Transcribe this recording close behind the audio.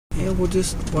and we'll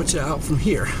just watch it out from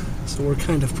here, so we're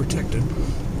kind of protected.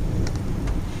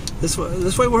 This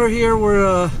way we're here,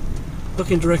 we're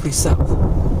looking directly south.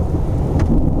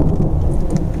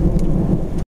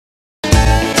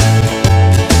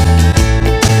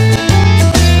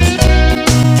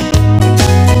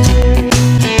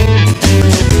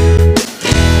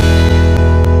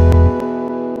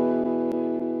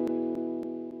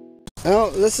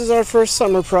 Well, this is our first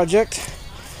summer project,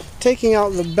 taking out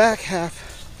the back half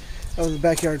of the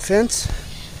backyard fence,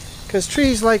 because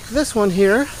trees like this one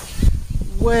here,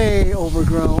 way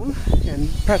overgrown and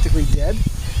practically dead.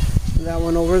 That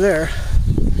one over there.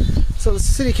 So the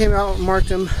city came out and marked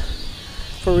them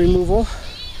for removal.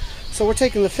 So we're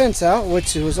taking the fence out,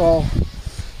 which was all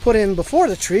put in before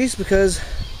the trees, because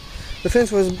the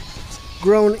fence was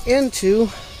grown into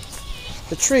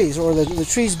the trees, or the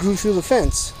trees grew through the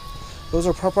fence. Those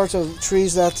are parts of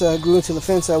trees that grew into the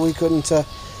fence that we couldn't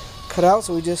cut out,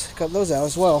 so we just cut those out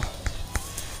as well.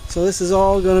 So this is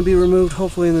all going to be removed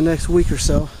hopefully in the next week or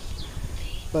so.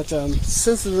 But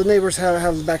since the neighbors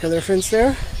have the back of their fence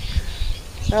there,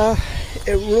 it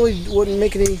really wouldn't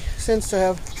make any sense to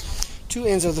have two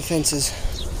ends of the fences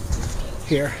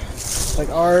here, like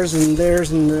ours and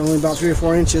theirs, and only about 3 or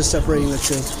 4 inches separating the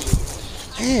two.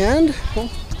 And well,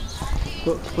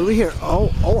 what do we hear? Oh,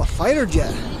 a fighter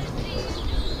jet.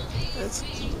 It's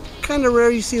kind of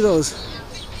rare you see those,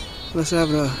 unless they're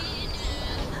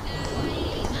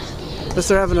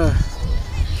having a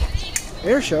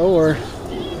air show or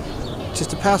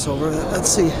just a Passover. Let's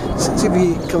see if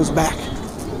he comes back.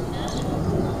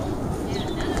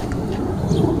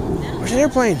 Where's the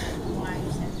airplane?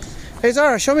 Hey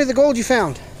Zara, show me the gold you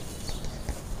found.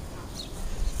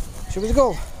 Show me the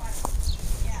gold.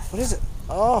 What is it?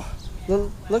 Oh,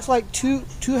 looks like two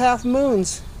half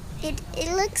moons. It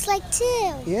looks like 2.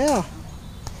 Yeah.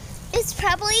 It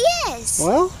probably is.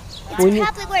 Well, it's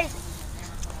probably worth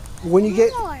when you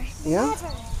get more. Yeah. Never.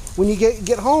 When you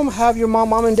get home, have your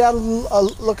mom and dad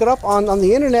look it up on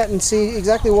the internet and see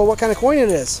exactly what kind of coin it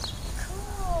is.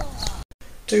 Cool.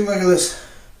 Take a look at this.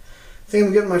 I think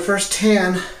I'm getting my first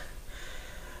tan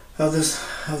of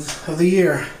the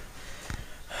year.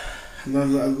 I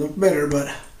look better,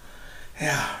 but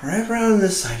yeah, right around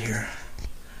this side here.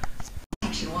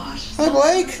 Hi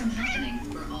Blake.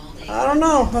 I don't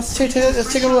know. Let's take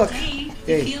a look.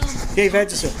 Hey,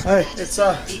 Ventus. Hey, it's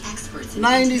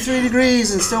 93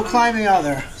 degrees and still climbing out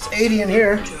there. It's 80 in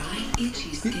here.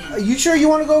 You sure you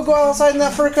want to go outside in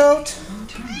that fur coat?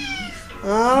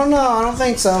 I don't know. I don't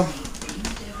think so.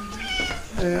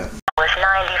 Yeah. Was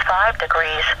 95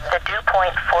 degrees, the dew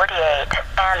point 48,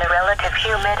 and the relative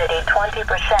humidity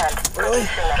 20%,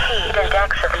 producing a heat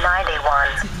index of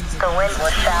 91. The wind was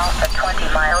south at 20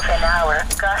 miles an hour,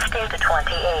 gusting to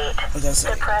 28.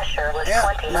 The pressure was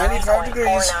 29.49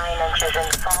 inches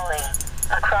and falling.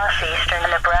 Across eastern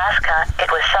Nebraska, it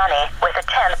was sunny, with a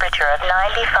temperature of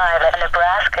 95 at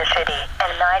Nebraska City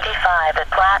and 95 at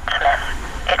Plattsmouth.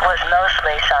 It was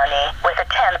mostly sunny, with a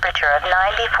temperature of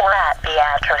 94 at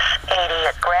Beatrice, 80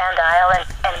 at Grand Island,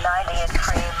 and 90 at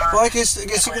Fremont. Well, I guess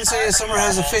you can say that summer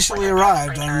has officially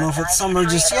arrived. I don't know if it's summer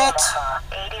just yet,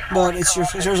 but it sure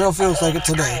feels like it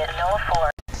today.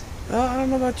 I don't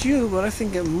know about you, but I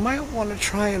think it might want to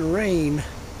try and rain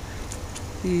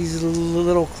these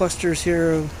little clusters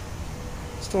here of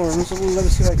storms. Let me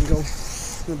see if I can go in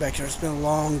the backyard. It's been a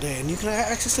long day, and you can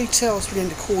actually tell it's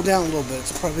beginning to cool down a little bit.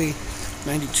 It's probably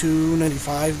 92,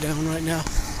 95 down right now.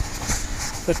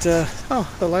 But, oh,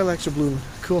 the lilacs are blooming.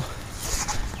 Cool.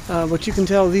 But you can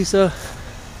tell these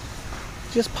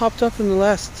just popped up in the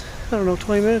last, I don't know,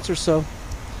 20 minutes or so.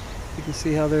 You can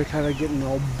see how they're kind of getting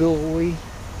all billowy.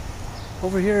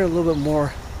 Over here, a little bit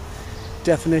more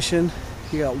definition.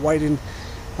 You got white in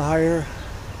the higher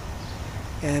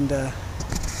and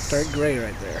dark gray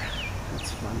right there.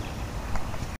 That's fun.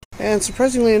 And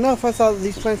surprisingly enough, I thought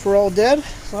these plants were all dead.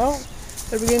 Well,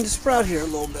 they're beginning to sprout here a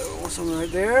little bit. Something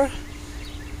right there,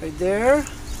 right there,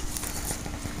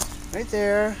 right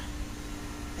there,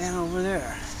 and over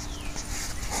there.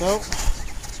 So,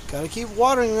 gotta keep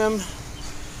watering them.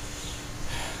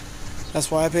 That's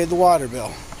why I paid the water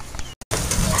bill.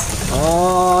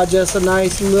 Oh, just a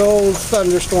nice little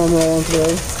thunderstorm rolling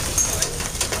through.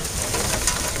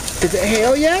 Is it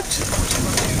hail yet?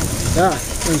 Yeah,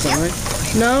 that's all right.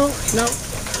 No.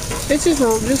 It's just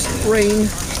rain.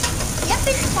 Yep,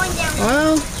 it's pouring down.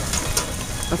 Well,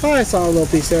 I thought I saw a little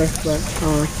piece there, but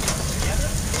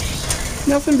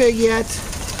nothing big yet.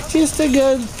 Just a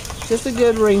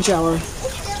good rain shower.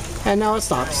 And now it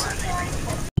stops.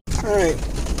 All right,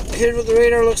 here's what the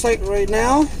radar looks like right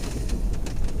now.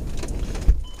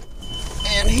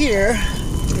 And here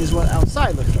is what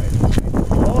outside looks like.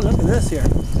 Oh, look at this here.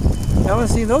 I haven't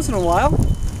seen those in a while.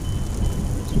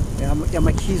 Yeah,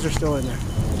 my keys are still in there.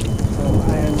 So,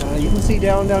 and you can see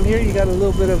down here, you got a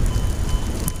little bit of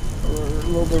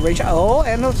range. Oh,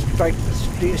 and a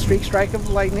streak strike of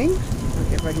lightning.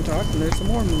 Okay, if I can talk. And there's some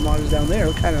more models down there.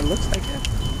 It kind of looks like it.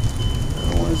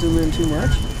 I don't want to zoom in too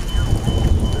much.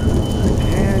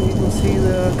 And you can see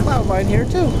the cloud line here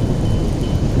too.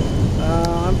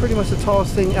 I'm pretty much the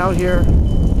tallest thing out here,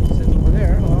 sitting over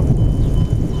there.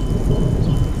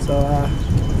 So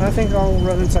I think I'll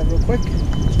run inside real quick.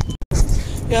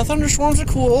 Yeah, thunderstorms are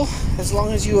cool as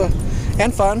long as you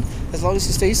and fun as long as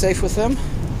you stay safe with them.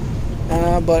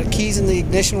 But keys in the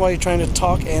ignition while you're trying to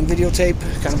talk and videotape,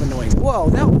 kind of annoying. Whoa,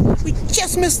 no, we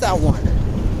just missed that one.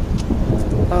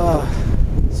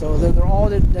 So they're all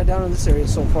down in this area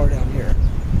so far down here.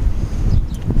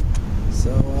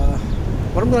 So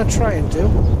what I'm going to try and do,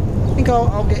 I think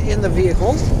I'll get in the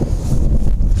vehicle.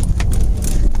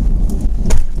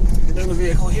 Get in the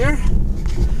vehicle here.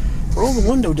 Roll the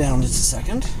window down just a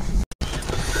second.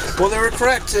 Well, they were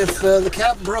correct. If the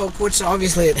cap broke, which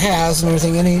obviously it has and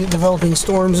everything, any developing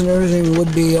storms and everything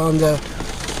would be on the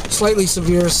slightly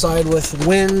severe side with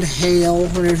wind, hail,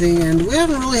 and everything. And we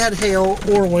haven't really had hail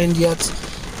or wind yet,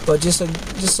 but just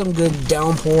some good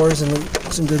downpours and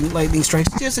some good lightning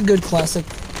strikes. Just a good classic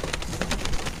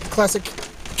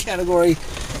category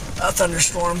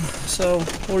thunderstorm. So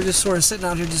we're just sort of sitting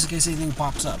out here just in case anything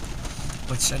pops up,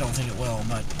 which I don't think it will,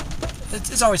 but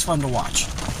it's always fun to watch.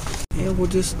 And we'll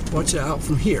just watch it out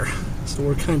from here, so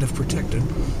we're kind of protected.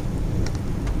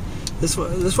 This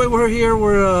way we're here,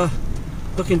 we're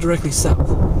looking directly south.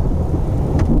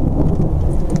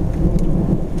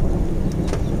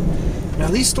 Now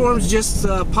these storms just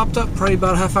popped up probably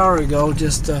about a half hour ago,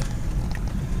 just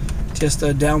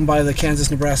down by the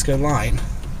Kansas-Nebraska line.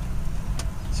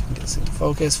 So you can get this into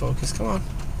focus, come on.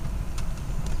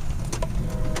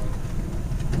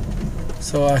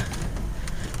 So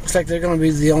looks like they're going to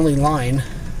be the only line.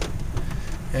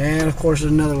 And of course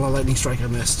another lightning strike I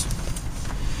missed.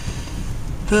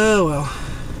 Oh well.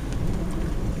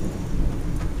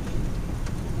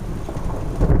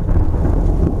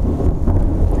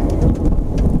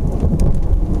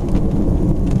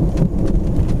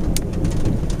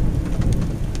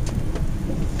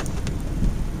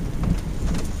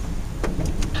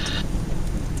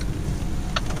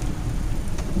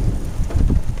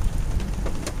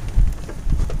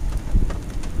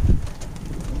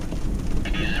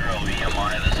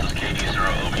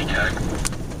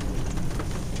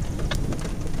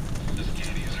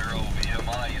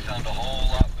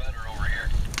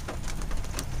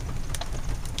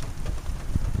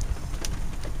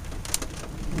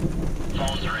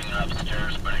 Phone's ringing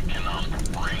upstairs, but it can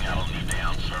ring out on me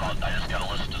down, so I just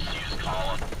gotta listen to Sue's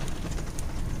calling.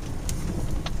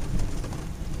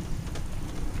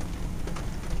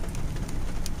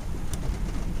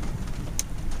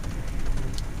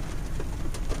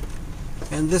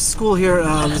 And this school here,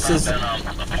 this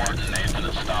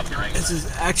is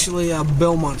actually a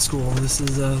Belmont school. This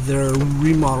is their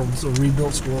remodeled or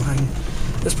rebuilt school. And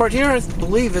this part here, I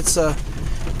believe it's a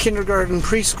kindergarten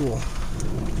preschool.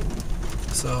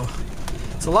 So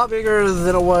it's a lot bigger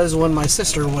than it was when my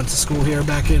sister went to school here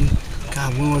back in,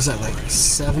 God, when was that, like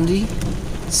 70,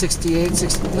 68,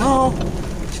 60, no,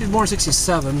 she was born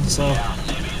 67, so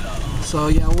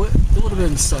yeah, it would have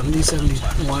been 70,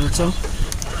 71 or so.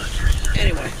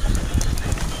 Anyway.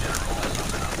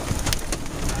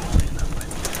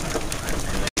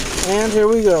 And here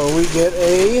we go, we get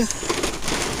a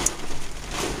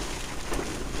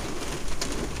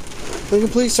Lincoln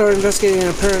Police are investigating an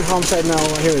apparent homicide now.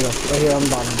 Here we go, right here on the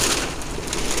bottom.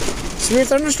 Severe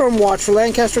thunderstorm watch for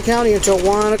Lancaster County until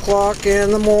 1 o'clock in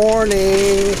the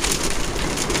morning.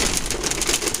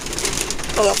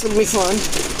 Oh, that's going to be fun.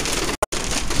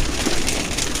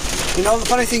 You know, the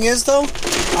funny thing is, though,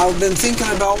 I've been thinking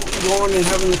about going and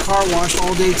having the car washed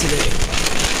all day today.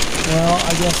 Well,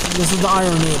 I guess this is the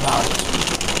irony about it.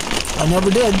 I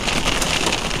never did.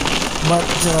 But,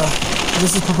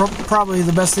 this is probably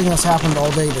the best thing that's happened all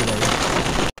day today.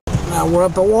 Now we're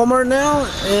up at Walmart now,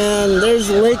 and there's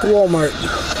Lake Walmart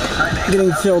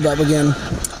getting filled up again.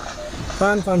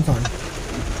 Fun, fun, fun.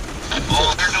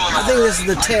 I think this is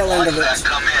the tail end of it.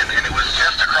 Come in, and it was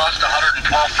just across the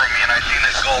 112 from me, and I seen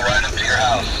it go right up to your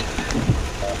house.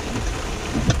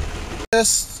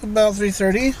 It's about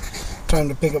 3:30. Time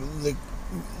to pick up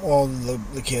all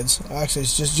the kids. Actually,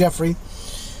 it's just Jeffrey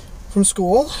from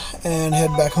school and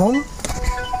head back home.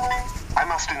 I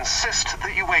must insist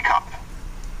that you wake up.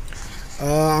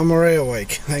 I'm already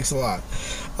awake. Thanks a lot.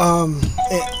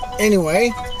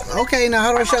 Anyway, okay, now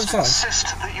how do I shut this off? Insist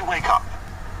that you Wake up.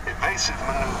 Evasive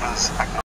maneuvers